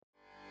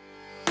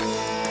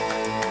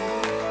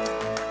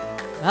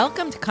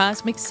Welcome to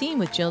Cosmic Scene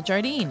with Jill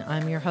Jardine.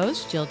 I'm your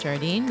host, Jill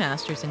Jardine,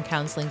 Master's in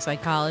Counseling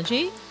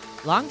Psychology,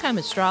 longtime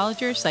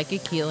astrologer,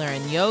 psychic healer,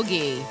 and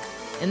yogi.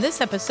 In this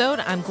episode,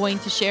 I'm going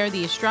to share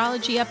the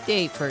astrology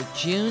update for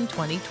June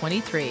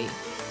 2023.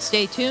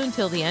 Stay tuned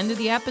till the end of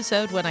the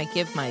episode when I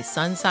give my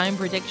sun sign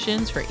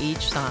predictions for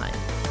each sign.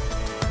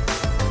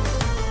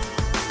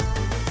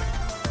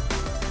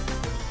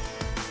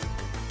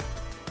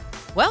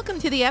 Welcome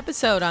to the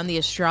episode on the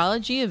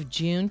astrology of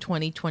June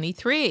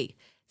 2023.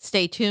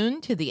 Stay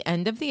tuned to the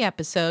end of the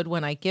episode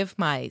when I give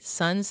my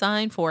sun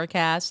sign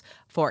forecast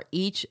for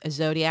each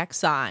zodiac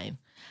sign.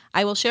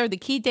 I will share the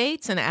key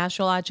dates and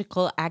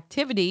astrological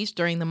activities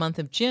during the month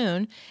of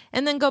June,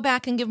 and then go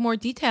back and give more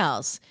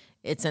details.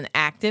 It's an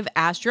active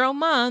astro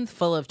month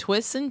full of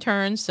twists and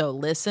turns, so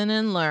listen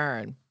and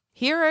learn.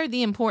 Here are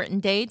the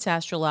important dates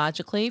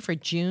astrologically for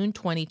June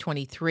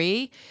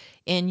 2023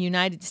 in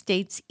United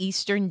States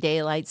Eastern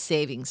Daylight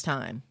Savings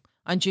Time.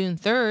 On June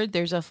 3rd,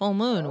 there's a full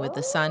moon with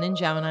the sun in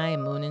Gemini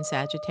and moon in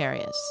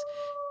Sagittarius.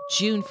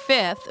 June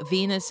 5th,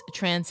 Venus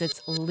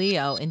transits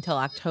Leo until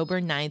October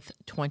 9th,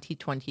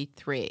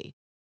 2023.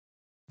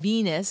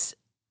 Venus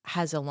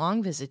has a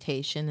long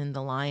visitation in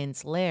the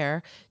Lion's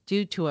Lair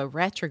due to a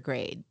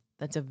retrograde.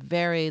 That's a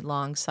very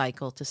long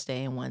cycle to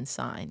stay in one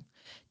sign.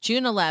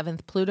 June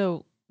 11th,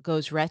 Pluto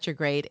goes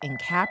retrograde in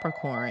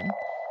Capricorn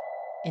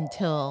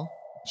until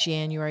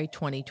January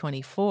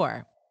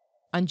 2024.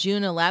 On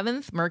June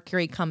 11th,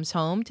 Mercury comes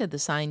home to the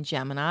sign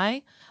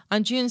Gemini.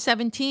 On June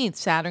 17th,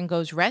 Saturn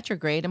goes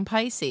retrograde in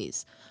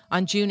Pisces.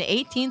 On June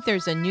 18th,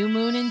 there's a new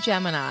moon in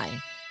Gemini.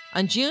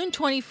 On June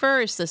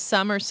 21st, the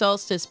summer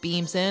solstice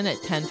beams in at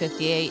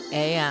 10:58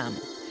 a.m.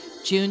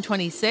 June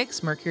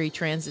 26th, Mercury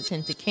transits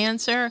into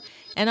Cancer.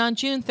 And on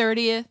June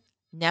 30th,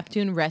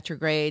 Neptune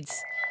retrogrades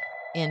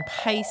in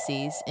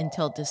Pisces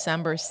until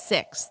December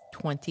 6th,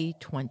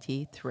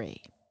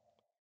 2023.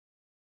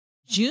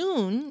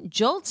 June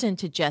jolts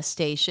into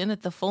gestation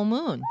at the full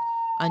moon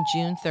on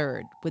June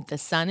 3rd with the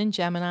sun in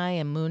Gemini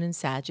and moon in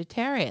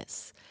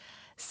Sagittarius.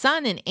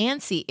 Sun in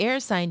Ansi air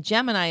sign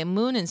Gemini and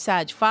moon in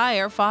Sag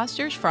fire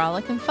fosters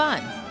frolic and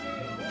fun.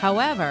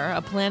 However,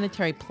 a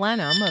planetary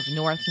plenum of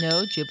North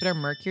Node, Jupiter,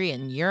 Mercury,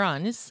 and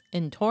Uranus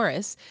in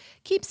Taurus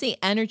keeps the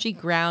energy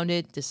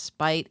grounded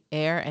despite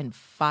air and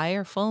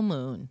fire full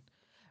moon.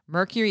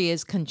 Mercury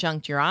is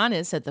conjunct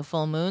Uranus at the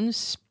full moon,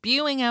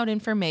 spewing out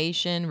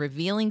information,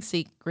 revealing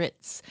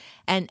secrets,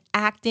 and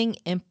acting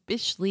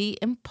impishly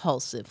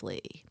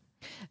impulsively.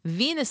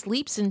 Venus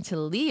leaps into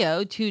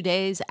Leo 2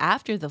 days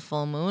after the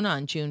full moon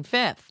on June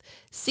 5th,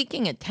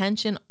 seeking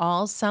attention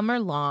all summer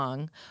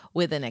long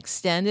with an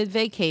extended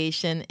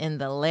vacation in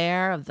the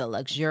lair of the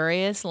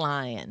luxurious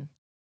lion.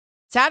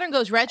 Saturn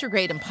goes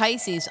retrograde in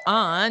Pisces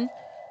on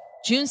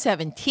June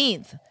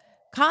 17th.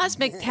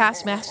 Cosmic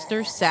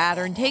taskmaster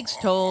Saturn takes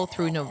toll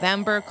through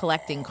November,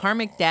 collecting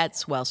karmic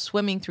debts while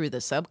swimming through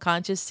the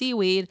subconscious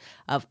seaweed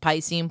of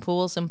Piscean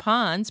pools and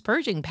ponds,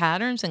 purging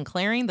patterns and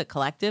clearing the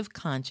collective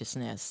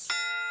consciousness.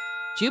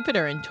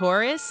 Jupiter in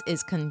Taurus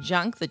is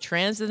conjunct the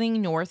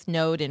transiting North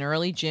Node in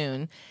early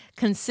June,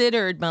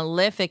 considered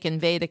malefic in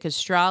Vedic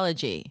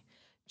astrology.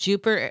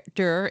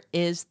 Jupiter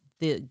is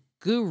the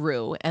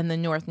guru, and the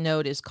North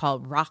Node is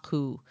called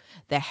Rahu,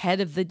 the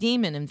head of the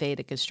demon in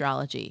Vedic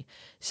astrology.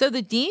 So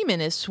the demon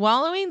is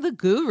swallowing the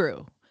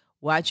guru.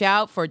 Watch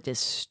out for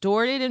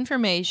distorted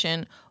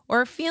information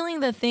or feeling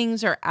that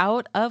things are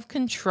out of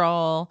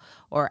control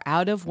or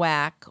out of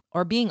whack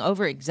or being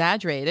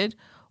over-exaggerated,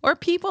 or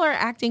people are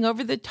acting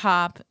over the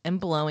top and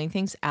blowing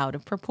things out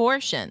of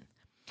proportion.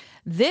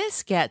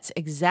 This gets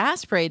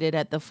exasperated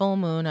at the full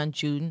moon on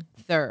June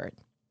 3rd.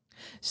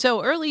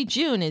 So early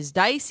June is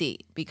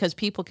dicey because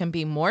people can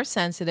be more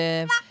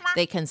sensitive.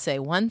 They can say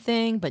one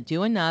thing but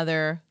do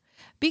another.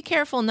 Be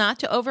careful not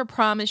to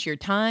overpromise your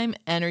time,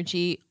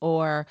 energy,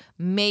 or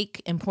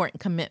make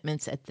important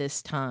commitments at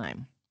this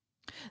time.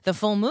 The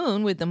full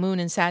moon with the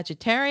moon in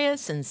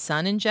Sagittarius and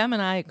sun in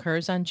Gemini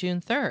occurs on June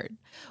 3rd,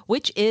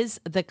 which is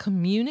the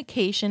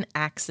communication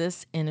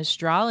axis in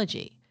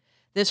astrology.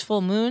 This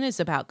full moon is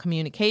about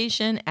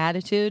communication,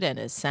 attitude, and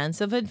a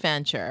sense of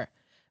adventure.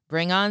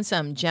 Bring on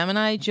some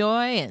Gemini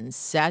joy and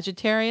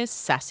Sagittarius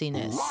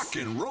sassiness. Rock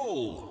and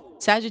roll.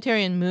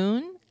 Sagittarian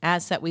moon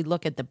asks that we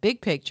look at the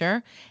big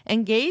picture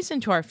and gaze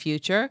into our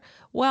future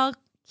while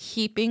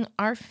keeping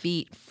our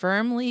feet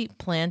firmly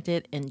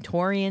planted in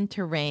Taurian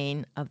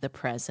terrain of the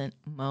present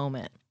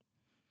moment.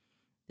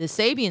 The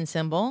Sabian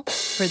symbol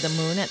for the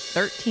moon at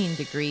 13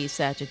 degrees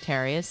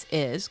Sagittarius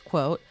is,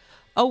 quote,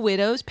 a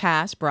widow's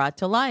past brought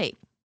to light.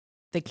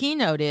 The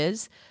keynote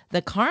is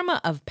the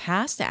karma of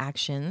past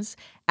actions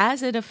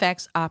as it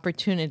affects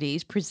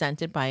opportunities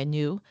presented by a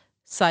new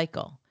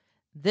cycle.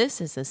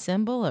 This is a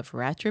symbol of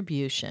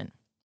retribution.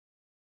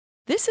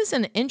 This is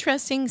an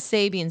interesting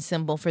Sabian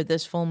symbol for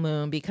this full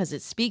moon because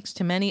it speaks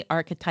to many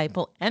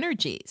archetypal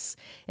energies,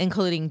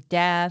 including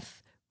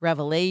death,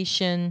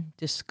 revelation,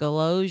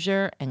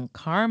 disclosure, and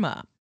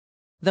karma.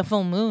 The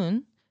full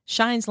moon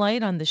shines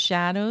light on the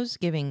shadows,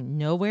 giving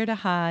nowhere to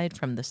hide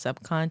from the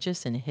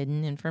subconscious and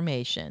hidden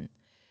information.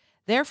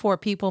 Therefore,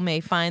 people may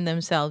find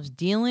themselves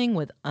dealing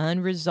with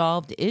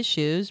unresolved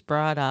issues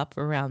brought up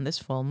around this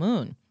full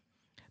moon.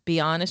 Be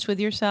honest with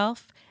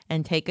yourself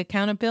and take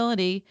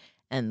accountability,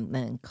 and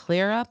then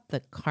clear up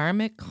the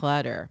karmic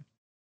clutter.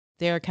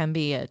 There can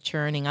be a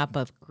churning up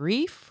of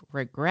grief,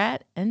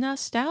 regret, and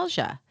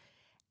nostalgia,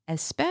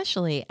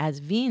 especially as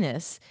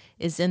Venus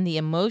is in the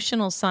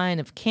emotional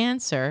sign of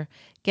Cancer,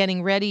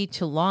 getting ready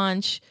to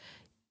launch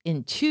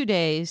in 2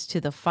 days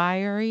to the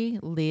fiery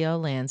Leo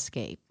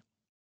landscape.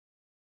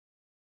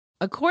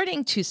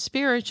 According to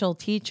spiritual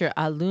teacher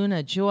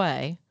Aluna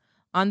Joy,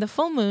 on the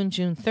full moon,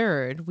 June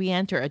 3rd, we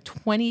enter a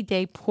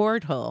 20-day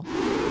portal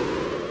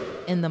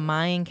in the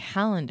Mayan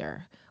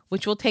calendar,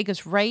 which will take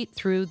us right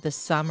through the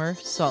summer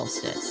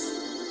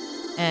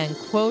solstice. And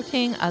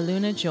quoting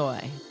Aluna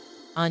Joy,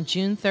 on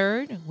June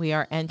 3rd, we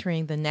are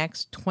entering the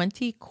next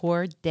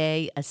 20-core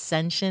day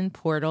ascension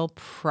portal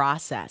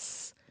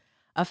process,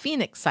 a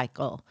phoenix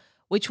cycle,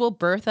 which will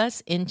birth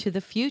us into the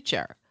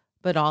future,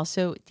 but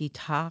also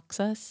detox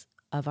us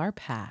of our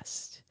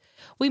past.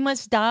 We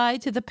must die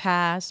to the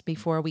past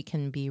before we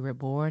can be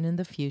reborn in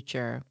the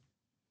future.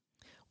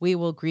 We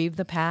will grieve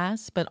the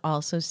past, but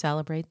also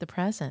celebrate the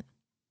present.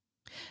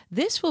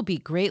 This will be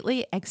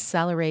greatly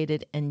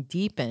accelerated and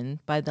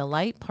deepened by the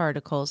light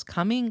particles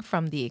coming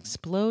from the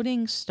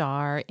exploding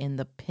star in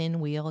the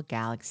Pinwheel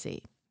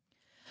Galaxy.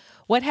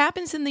 What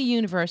happens in the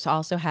universe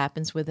also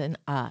happens within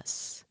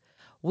us.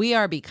 We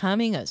are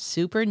becoming a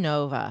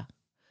supernova.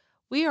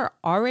 We are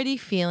already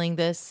feeling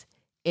this.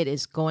 It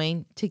is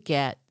going to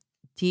get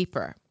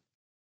deeper.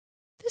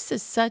 This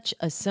is such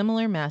a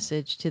similar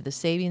message to the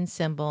Sabian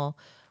symbol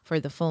for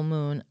the full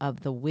moon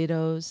of the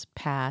widow's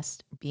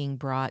past being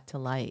brought to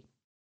light.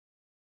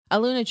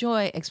 Aluna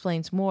Joy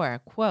explains more,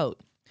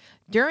 quote,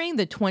 during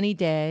the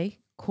 20-day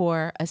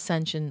core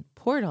ascension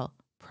portal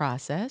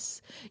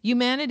process,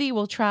 humanity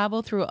will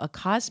travel through a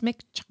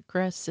cosmic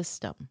chakra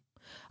system,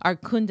 our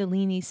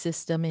Kundalini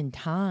system in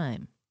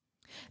time.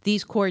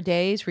 These core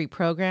days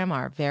reprogram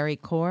our very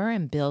core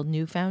and build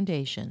new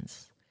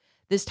foundations.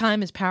 This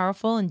time is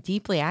powerful and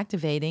deeply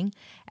activating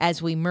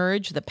as we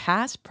merge the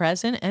past,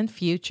 present, and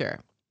future.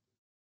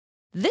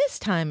 This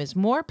time is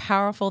more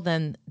powerful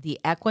than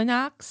the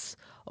equinox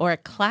or a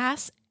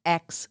Class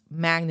X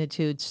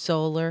magnitude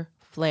solar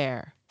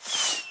flare.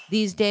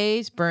 These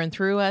days burn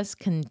through us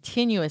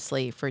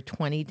continuously for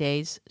 20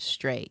 days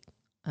straight,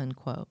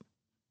 unquote.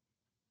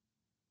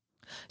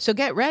 So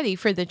get ready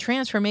for the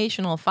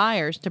transformational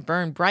fires to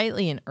burn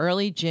brightly in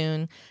early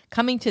June,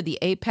 coming to the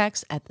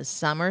apex at the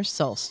summer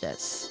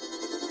solstice.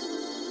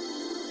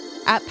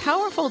 At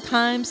powerful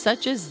times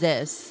such as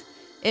this,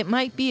 it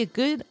might be a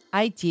good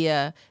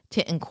idea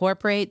to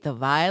incorporate the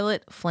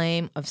violet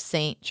flame of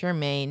Saint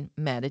Germain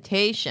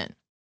meditation.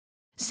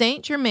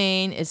 Saint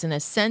Germain is an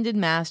ascended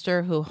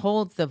master who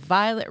holds the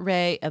violet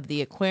ray of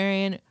the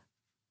Aquarian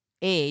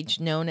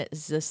age, known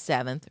as the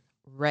seventh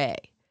ray.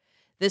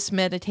 This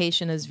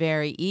meditation is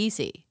very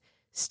easy.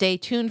 Stay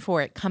tuned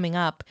for it coming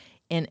up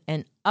in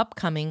an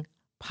upcoming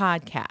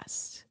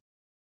podcast.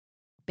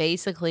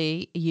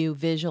 Basically, you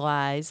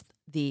visualize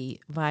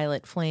the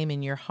violet flame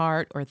in your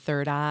heart or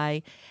third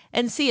eye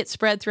and see it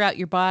spread throughout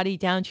your body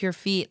down to your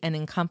feet and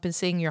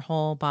encompassing your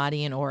whole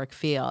body and auric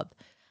field.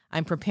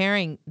 I'm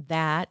preparing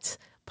that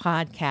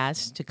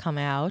podcast to come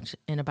out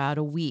in about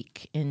a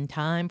week in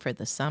time for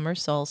the summer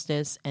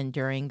solstice and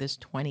during this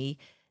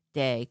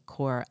 20-day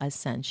core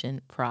ascension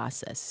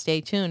process.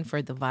 Stay tuned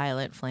for the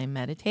violet flame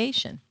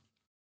meditation.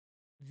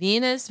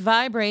 Venus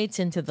vibrates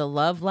into the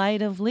love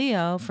light of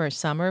Leo for a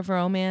summer of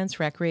romance,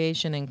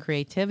 recreation, and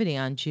creativity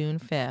on June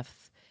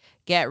 5th.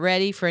 Get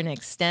ready for an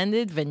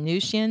extended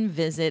Venusian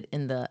visit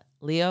in the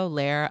Leo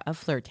lair of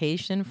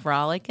flirtation,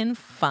 frolic, and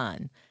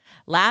fun,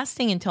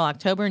 lasting until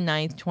October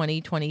 9th,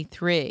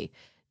 2023,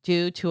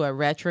 due to a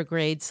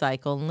retrograde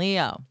cycle in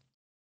Leo.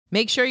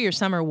 Make sure your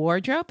summer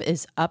wardrobe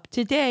is up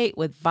to date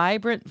with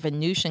vibrant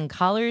Venusian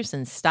colors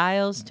and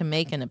styles to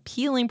make an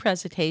appealing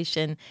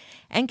presentation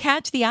and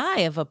catch the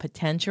eye of a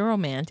potential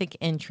romantic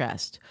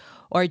interest,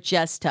 or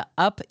just to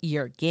up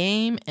your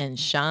game and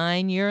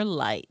shine your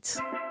light.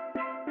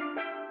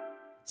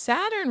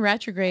 Saturn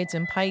retrogrades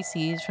in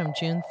Pisces from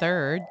June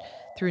 3rd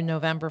through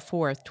November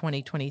 4th,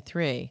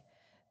 2023.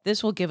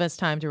 This will give us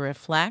time to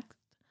reflect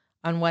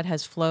on what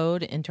has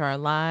flowed into our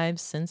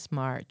lives since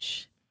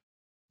March.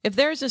 If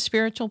there's a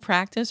spiritual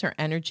practice or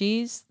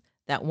energies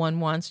that one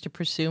wants to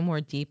pursue more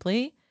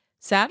deeply,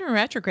 Saturn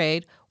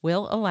retrograde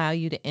will allow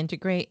you to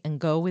integrate and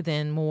go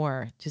within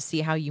more to see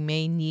how you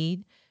may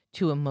need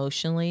to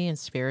emotionally and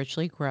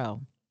spiritually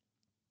grow.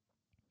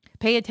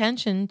 Pay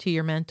attention to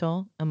your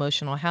mental,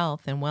 emotional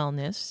health and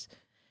wellness,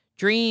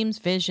 dreams,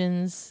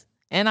 visions,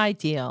 and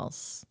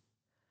ideals.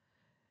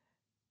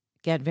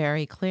 Get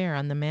very clear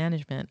on the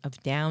management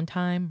of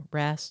downtime,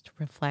 rest,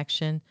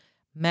 reflection,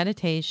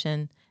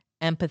 meditation,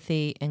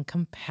 empathy, and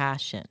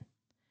compassion.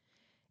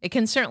 It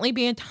can certainly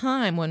be a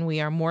time when we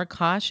are more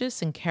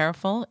cautious and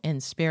careful in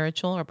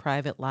spiritual or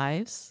private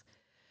lives.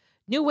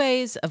 New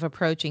ways of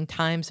approaching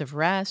times of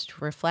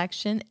rest,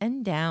 reflection,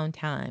 and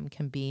downtime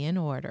can be in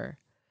order.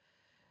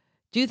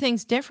 Do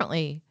things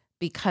differently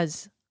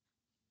because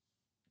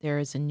there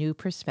is a new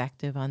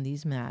perspective on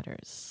these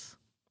matters.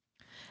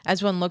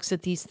 As one looks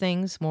at these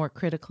things more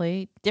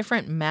critically,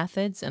 different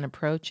methods and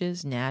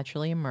approaches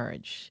naturally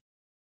emerge.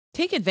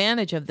 Take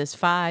advantage of this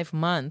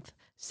 5-month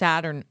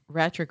Saturn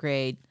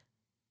retrograde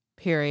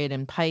period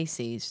in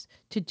Pisces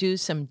to do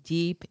some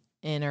deep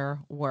inner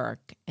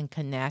work and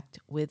connect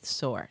with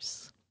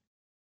Source.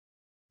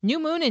 New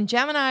moon in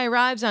Gemini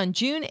arrives on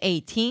June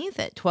 18th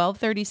at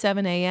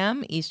 12:37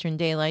 a.m. Eastern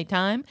Daylight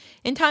Time,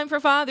 in time for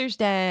Father's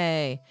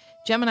Day.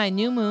 Gemini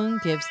new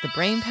moon gives the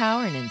brain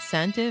power and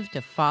incentive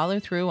to follow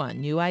through on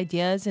new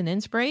ideas and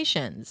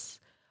inspirations.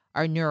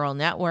 Our neural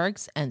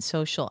networks and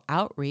social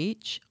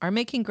outreach are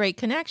making great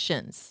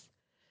connections.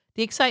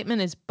 The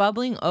excitement is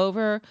bubbling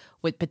over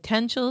with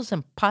potentials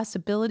and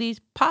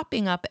possibilities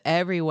popping up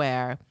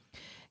everywhere.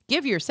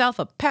 Give yourself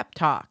a pep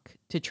talk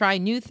to try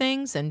new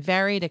things and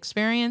varied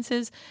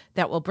experiences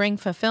that will bring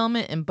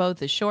fulfillment in both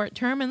the short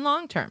term and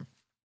long term.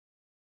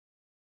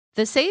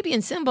 The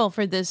Sabian symbol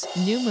for this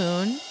new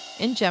moon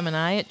in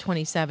Gemini at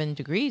 27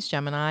 degrees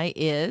Gemini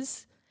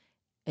is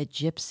a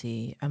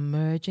gypsy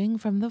emerging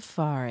from the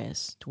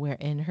forest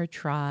wherein her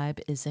tribe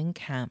is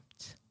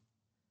encamped.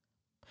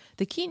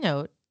 The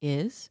keynote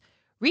is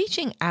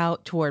reaching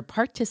out toward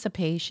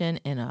participation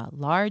in a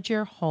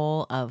larger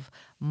whole of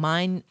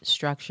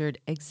mind-structured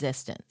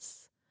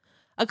existence.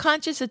 A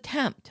conscious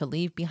attempt to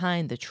leave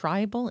behind the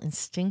tribal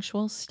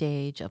instinctual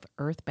stage of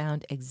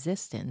earthbound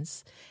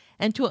existence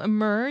and to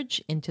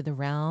emerge into the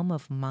realm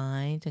of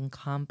mind and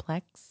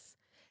complex,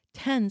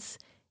 tense,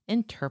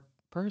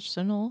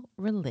 interpersonal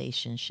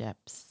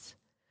relationships.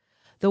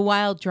 The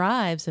wild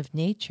drives of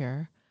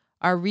nature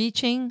are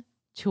reaching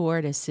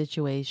toward a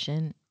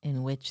situation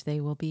in which they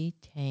will be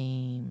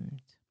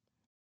tamed.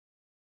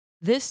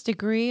 This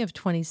degree of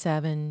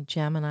 27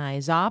 Gemini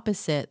is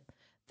opposite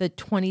the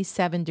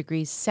 27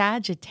 degrees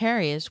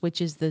Sagittarius,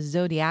 which is the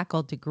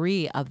zodiacal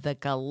degree of the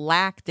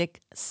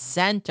galactic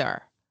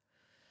center.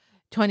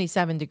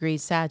 27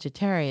 degrees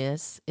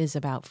Sagittarius is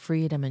about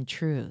freedom and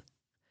truth.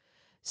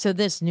 So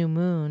this new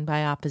moon,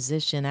 by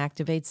opposition,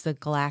 activates the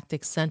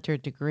galactic center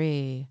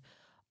degree,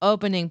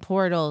 opening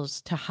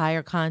portals to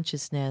higher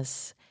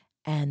consciousness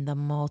and the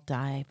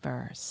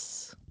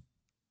multiverse.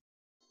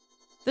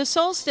 The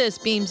solstice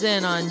beams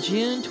in on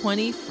June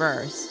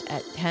 21st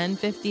at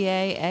 10:50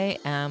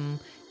 a.m.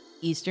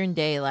 Eastern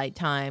Daylight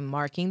Time,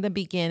 marking the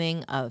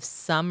beginning of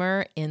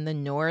summer in the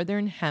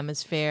Northern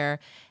Hemisphere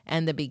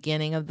and the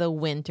beginning of the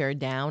winter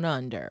down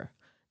under.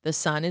 The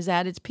sun is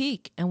at its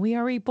peak, and we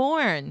are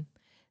reborn.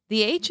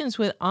 The ancients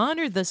would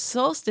honor the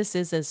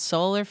solstices as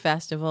solar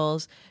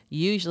festivals,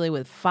 usually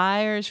with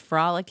fires,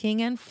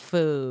 frolicking, and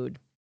food.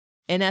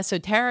 In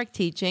esoteric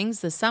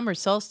teachings, the summer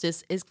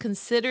solstice is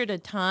considered a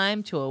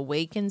time to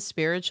awaken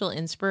spiritual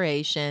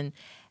inspiration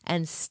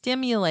and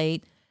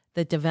stimulate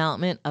the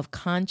development of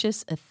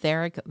conscious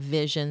etheric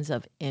visions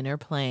of inner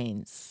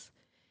planes.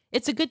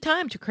 It's a good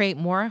time to create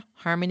more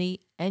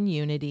harmony and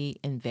unity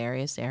in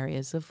various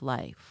areas of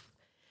life.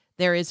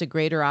 There is a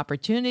greater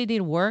opportunity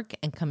to work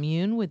and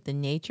commune with the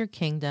nature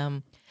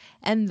kingdom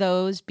and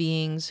those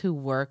beings who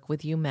work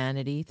with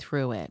humanity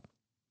through it.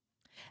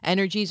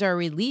 Energies are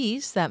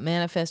released that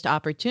manifest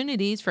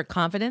opportunities for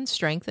confidence,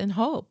 strength, and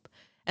hope,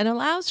 and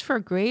allows for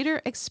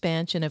greater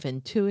expansion of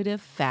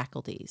intuitive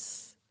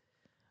faculties.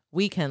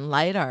 We can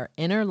light our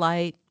inner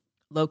light,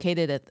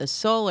 located at the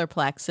solar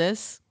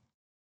plexus,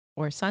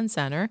 or sun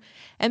center,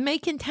 and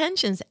make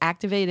intentions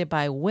activated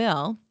by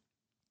will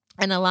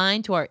and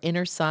align to our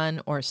inner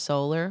sun or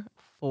solar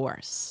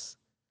force.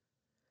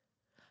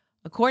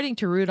 According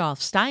to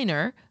Rudolf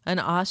Steiner, an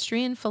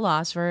Austrian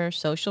philosopher,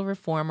 social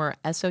reformer,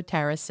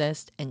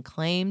 esotericist, and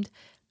claimed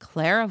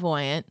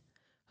clairvoyant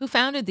who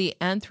founded the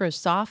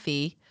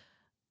Anthroposophy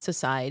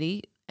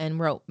Society and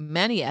wrote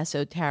many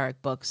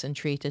esoteric books and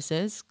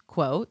treatises,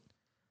 quote,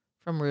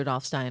 from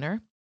Rudolf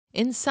Steiner,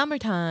 "In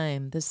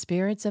summertime, the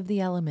spirits of the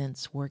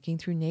elements working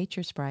through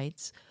nature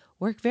sprites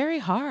work very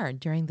hard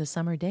during the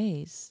summer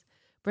days,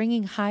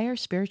 bringing higher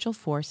spiritual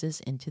forces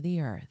into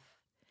the earth.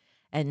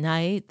 At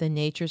night, the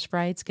nature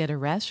sprites get a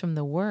rest from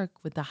the work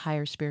with the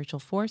higher spiritual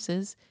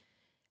forces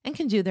and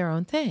can do their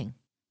own thing.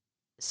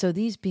 So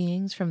these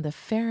beings from the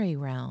fairy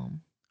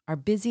realm are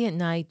busy at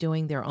night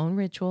doing their own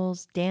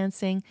rituals,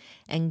 dancing,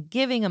 and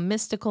giving a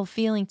mystical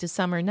feeling to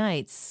summer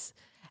nights,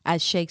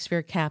 as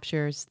Shakespeare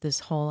captures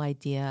this whole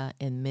idea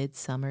in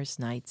Midsummer's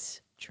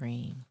Night's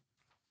Dream."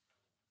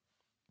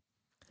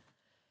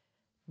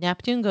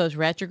 Neptune goes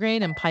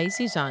retrograde in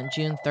Pisces on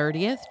June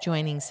 30th,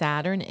 joining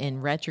Saturn in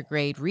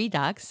retrograde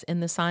redux in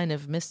the sign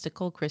of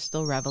mystical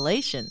crystal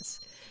revelations.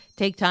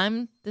 Take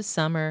time this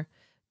summer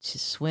to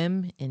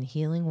swim in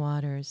healing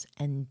waters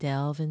and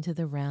delve into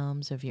the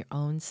realms of your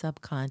own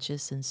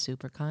subconscious and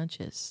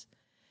superconscious.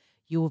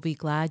 You will be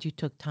glad you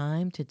took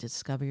time to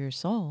discover your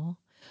soul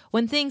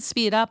when things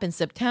speed up in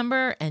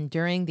September and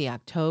during the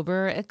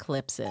October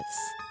eclipses.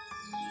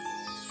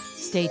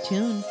 Stay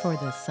tuned for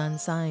the sun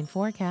sign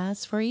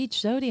forecast for each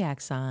zodiac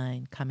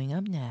sign coming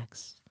up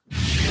next.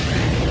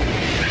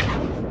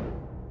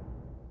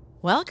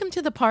 Welcome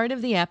to the part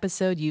of the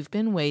episode you've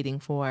been waiting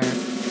for.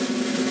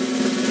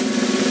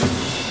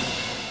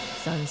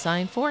 Sun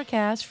sign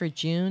forecast for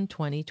June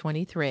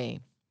 2023.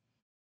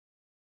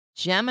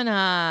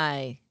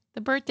 Gemini,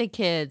 the birthday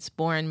kids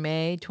born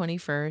May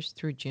 21st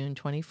through June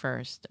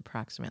 21st,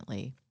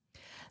 approximately.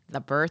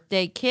 The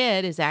birthday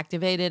kid is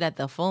activated at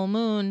the full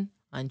moon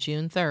on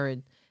June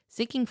 3rd,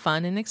 seeking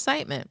fun and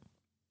excitement.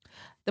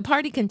 The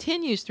party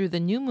continues through the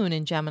new moon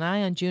in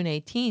Gemini on June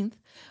 18th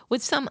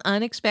with some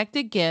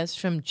unexpected gifts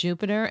from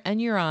Jupiter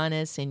and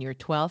Uranus in your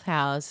 12th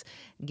house,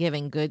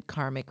 giving good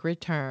karmic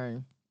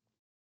return.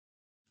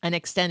 An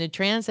extended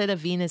transit of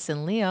Venus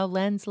in Leo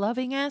lends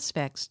loving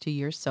aspects to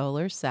your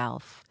solar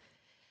self.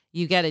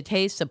 You get a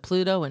taste of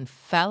Pluto and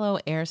fellow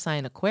air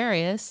sign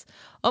Aquarius,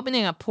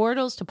 opening up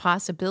portals to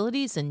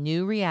possibilities and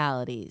new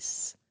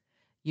realities.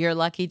 Your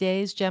lucky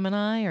days,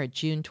 Gemini, are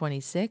June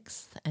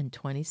 26th and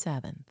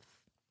 27th.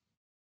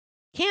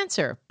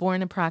 Cancer,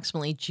 born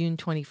approximately June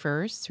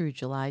 21st through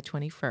July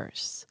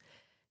 21st.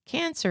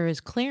 Cancer is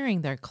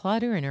clearing their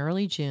clutter in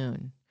early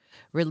June.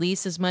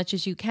 Release as much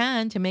as you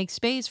can to make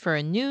space for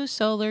a new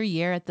solar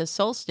year at the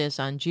solstice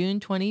on June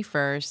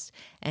 21st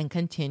and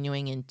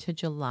continuing into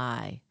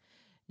July.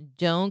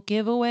 Don't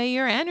give away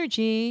your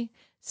energy.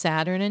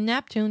 Saturn and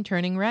Neptune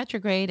turning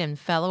retrograde and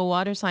fellow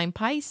water sign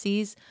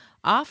Pisces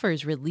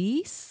offers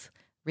release,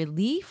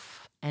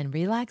 relief, and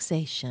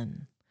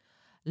relaxation.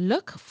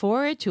 Look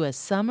forward to a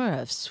summer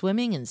of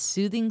swimming in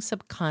soothing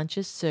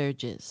subconscious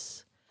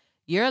surges.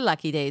 Your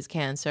lucky days,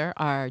 Cancer,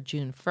 are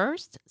June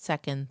 1st,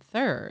 2nd,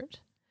 3rd,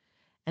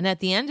 and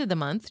at the end of the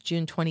month,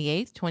 June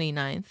 28th,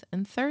 29th,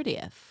 and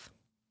 30th.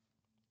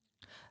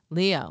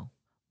 Leo,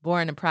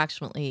 born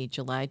approximately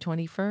July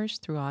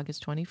 21st through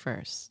August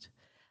 21st.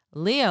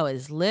 Leo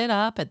is lit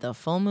up at the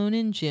full moon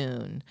in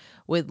June,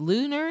 with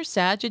lunar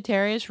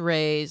Sagittarius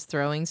rays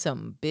throwing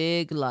some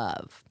big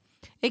love.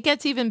 It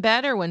gets even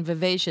better when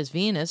vivacious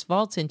Venus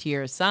vaults into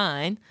your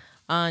sign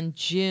on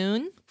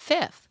June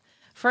 5th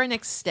for an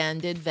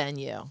extended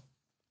venue.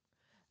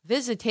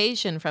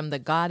 Visitation from the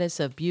goddess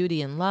of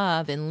beauty and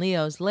love in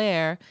Leo's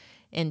lair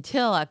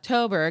until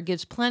October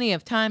gives plenty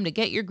of time to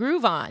get your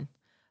groove on.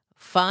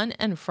 Fun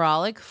and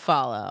frolic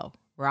follow.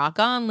 Rock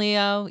on,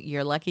 Leo.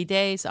 Your lucky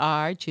days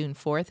are June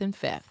 4th and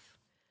 5th.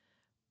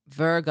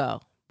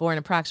 Virgo, born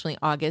approximately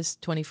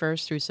August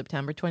 21st through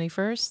September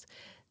 21st.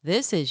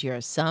 This is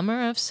your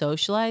summer of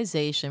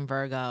socialization,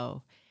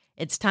 Virgo.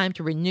 It's time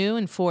to renew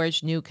and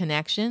forge new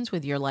connections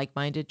with your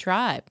like-minded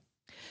tribe.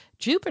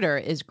 Jupiter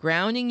is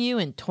grounding you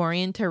in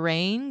Taurian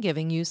terrain,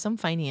 giving you some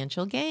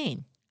financial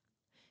gain.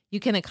 You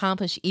can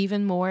accomplish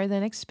even more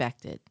than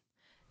expected.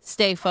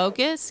 Stay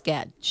focused,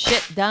 get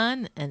shit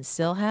done, and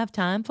still have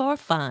time for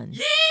fun.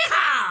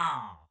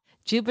 Yeehaw!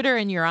 Jupiter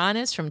and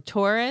Uranus from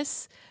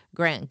Taurus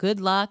grant good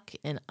luck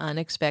in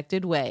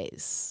unexpected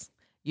ways.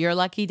 Your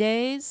lucky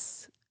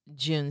days,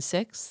 June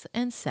 6th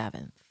and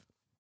 7th.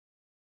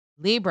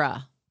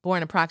 Libra,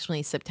 born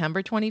approximately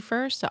September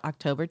 21st to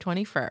October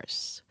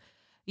 21st.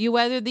 You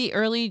weather the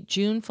early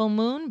June full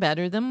moon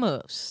better than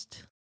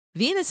most.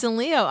 Venus in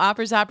Leo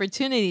offers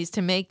opportunities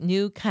to make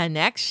new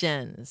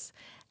connections.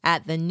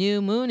 At the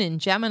new moon in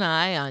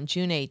Gemini on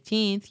June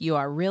 18th, you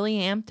are really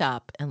amped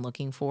up and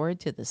looking forward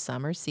to the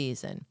summer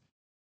season.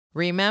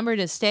 Remember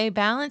to stay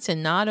balanced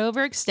and not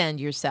overextend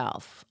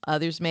yourself.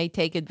 Others may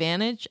take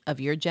advantage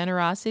of your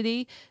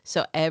generosity,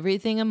 so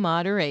everything in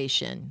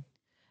moderation.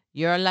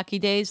 Your lucky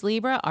days,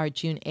 Libra, are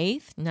June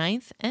 8th,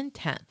 9th, and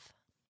 10th.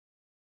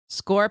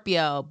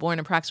 Scorpio, born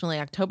approximately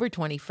October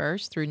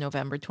 21st through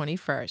November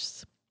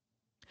 21st.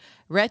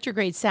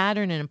 Retrograde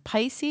Saturn in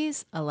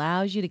Pisces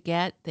allows you to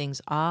get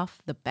things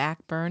off the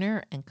back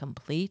burner and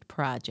complete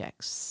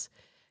projects.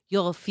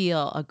 You'll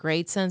feel a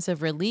great sense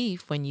of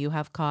relief when you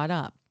have caught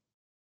up.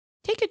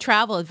 Take a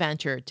travel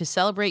adventure to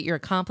celebrate your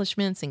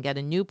accomplishments and get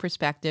a new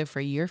perspective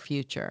for your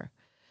future.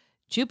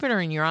 Jupiter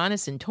and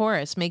Uranus in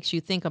Taurus makes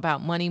you think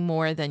about money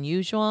more than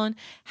usual and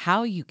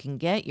how you can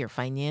get your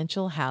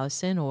financial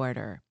house in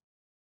order.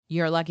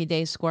 Your lucky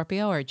days,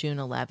 Scorpio, are June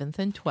 11th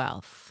and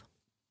 12th.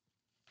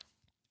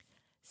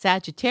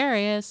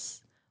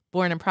 Sagittarius,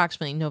 born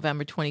approximately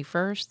November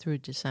 21st through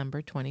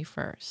December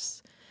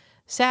 21st.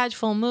 Sag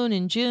full moon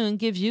in June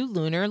gives you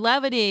lunar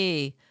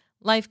levity.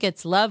 Life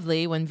gets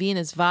lovely when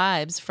Venus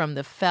vibes from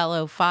the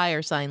fellow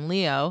fire sign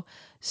Leo,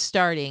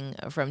 starting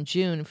from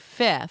June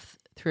 5th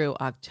through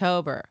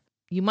October.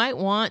 You might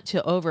want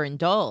to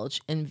overindulge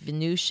in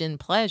Venusian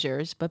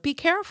pleasures, but be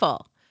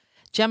careful.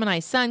 Gemini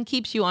Sun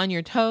keeps you on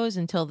your toes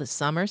until the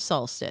summer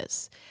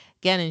solstice.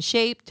 Get in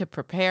shape to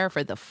prepare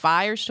for the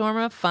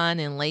firestorm of fun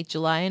in late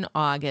July and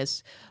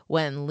August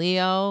when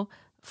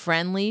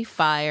Leo-friendly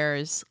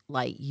fires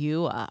light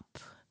you up.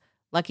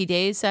 Lucky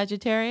days,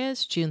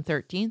 Sagittarius, June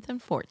 13th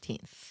and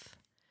 14th.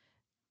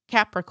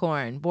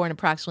 Capricorn, born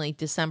approximately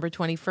December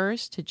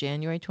 21st to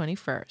January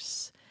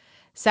 21st.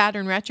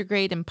 Saturn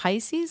retrograde in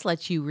Pisces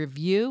lets you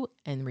review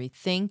and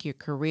rethink your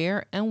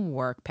career and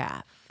work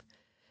path.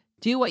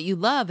 Do what you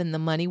love and the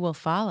money will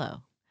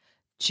follow.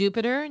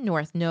 Jupiter,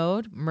 North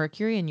Node,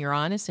 Mercury, and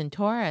Uranus in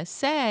Taurus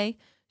say,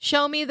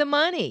 show me the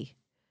money.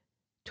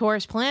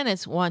 Taurus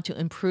planets want to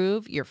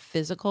improve your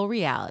physical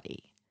reality.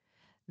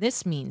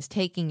 This means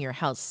taking your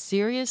health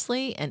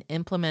seriously and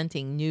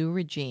implementing new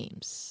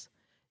regimes.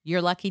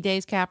 Your lucky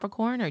days,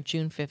 Capricorn, are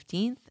June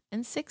 15th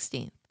and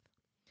 16th.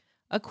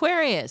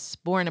 Aquarius,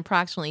 born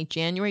approximately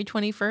January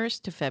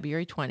 21st to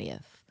February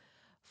 20th.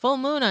 Full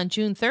moon on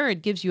June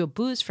 3rd gives you a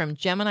boost from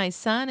Gemini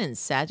Sun and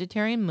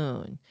Sagittarian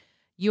Moon.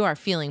 You are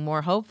feeling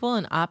more hopeful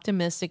and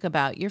optimistic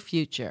about your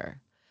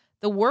future.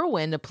 The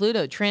whirlwind of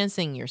Pluto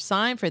transiting your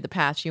sign for the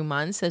past few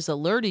months has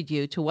alerted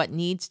you to what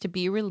needs to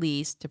be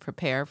released to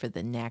prepare for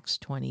the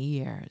next 20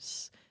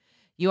 years.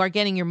 You are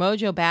getting your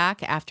mojo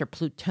back after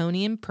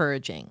Plutonian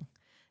purging.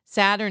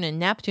 Saturn and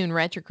Neptune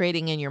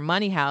retrograding in your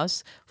money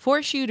house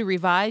force you to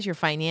revise your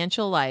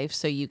financial life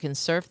so you can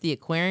surf the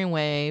Aquarian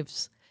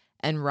waves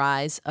and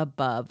rise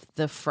above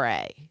the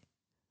fray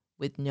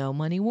with no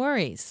money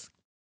worries.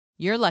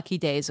 Your lucky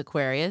days,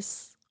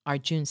 Aquarius, are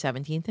June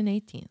 17th and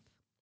 18th.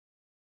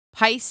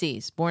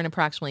 Pisces, born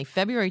approximately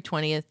February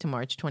 20th to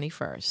March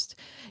 21st.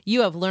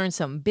 You have learned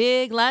some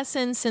big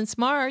lessons since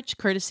March,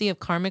 courtesy of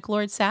karmic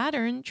Lord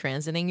Saturn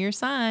transiting your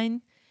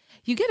sign.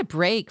 You get a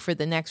break for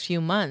the next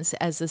few months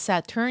as the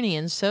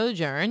Saturnian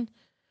sojourn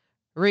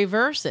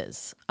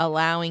reverses,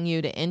 allowing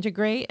you to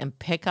integrate and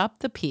pick up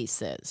the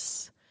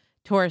pieces.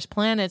 Taurus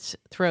planets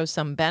throw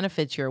some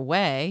benefits your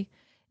way,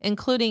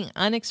 including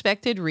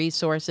unexpected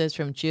resources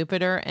from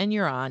Jupiter and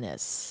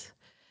Uranus.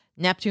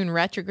 Neptune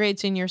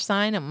retrogrades in your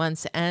sign at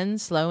month's end,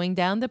 slowing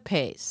down the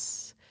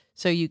pace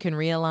so you can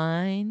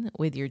realign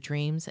with your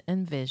dreams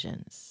and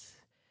visions.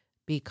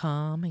 Be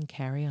calm and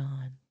carry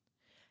on.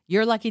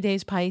 Your lucky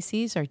days,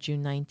 Pisces, are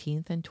June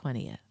 19th and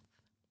 20th.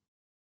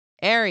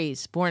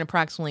 Aries, born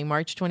approximately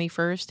March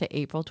 21st to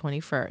April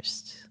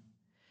 21st.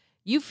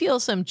 You feel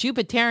some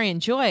Jupiterian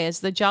joy as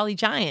the Jolly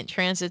Giant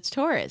transits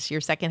Taurus,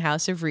 your second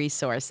house of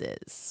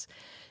resources.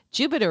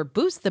 Jupiter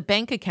boosts the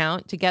bank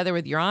account together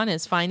with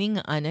Uranus finding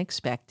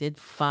unexpected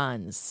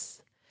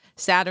funds.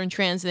 Saturn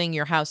transiting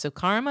your house of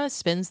karma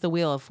spins the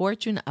wheel of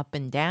fortune up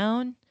and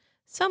down.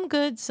 Some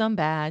good, some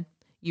bad.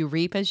 You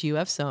reap as you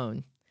have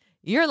sown.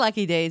 Your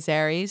lucky days,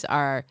 Aries,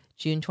 are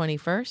June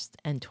 21st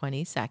and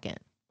 22nd.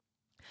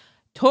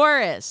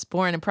 Taurus,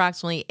 born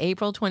approximately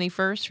April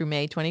 21st through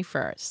May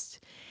 21st.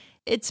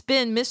 It's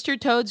been Mr.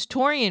 Toad's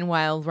Taurian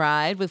wild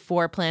ride with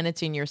 4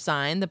 planets in your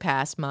sign the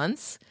past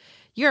months.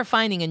 You're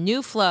finding a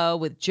new flow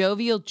with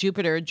jovial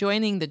Jupiter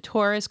joining the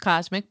Taurus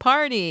cosmic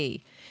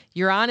party.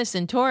 Uranus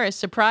in Taurus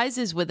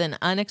surprises with an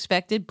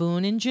unexpected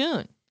boon in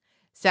June.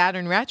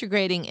 Saturn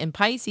retrograding in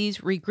Pisces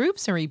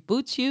regroups and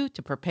reboots you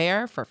to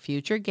prepare for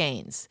future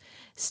gains.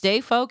 Stay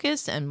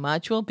focused and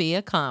much will be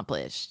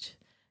accomplished.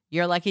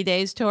 Your lucky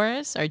days,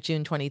 Taurus, are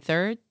June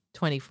 23rd,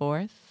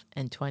 24th,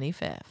 and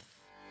 25th.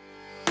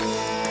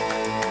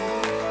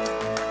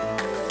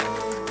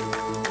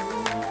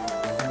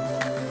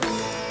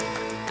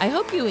 I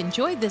hope you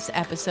enjoyed this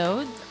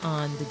episode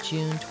on the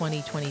June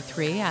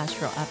 2023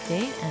 Astro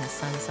Update and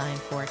Sun Sign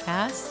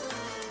Forecast.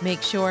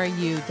 Make sure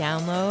you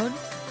download,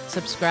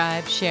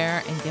 subscribe,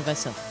 share, and give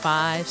us a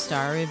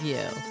 5-star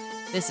review.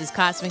 This is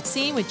Cosmic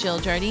Scene with Jill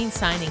Jardine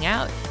signing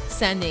out,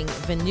 sending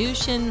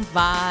Venusian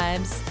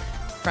vibes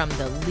from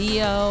the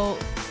Leo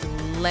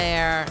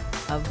layer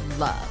of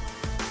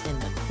love in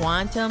the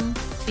quantum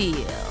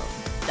field.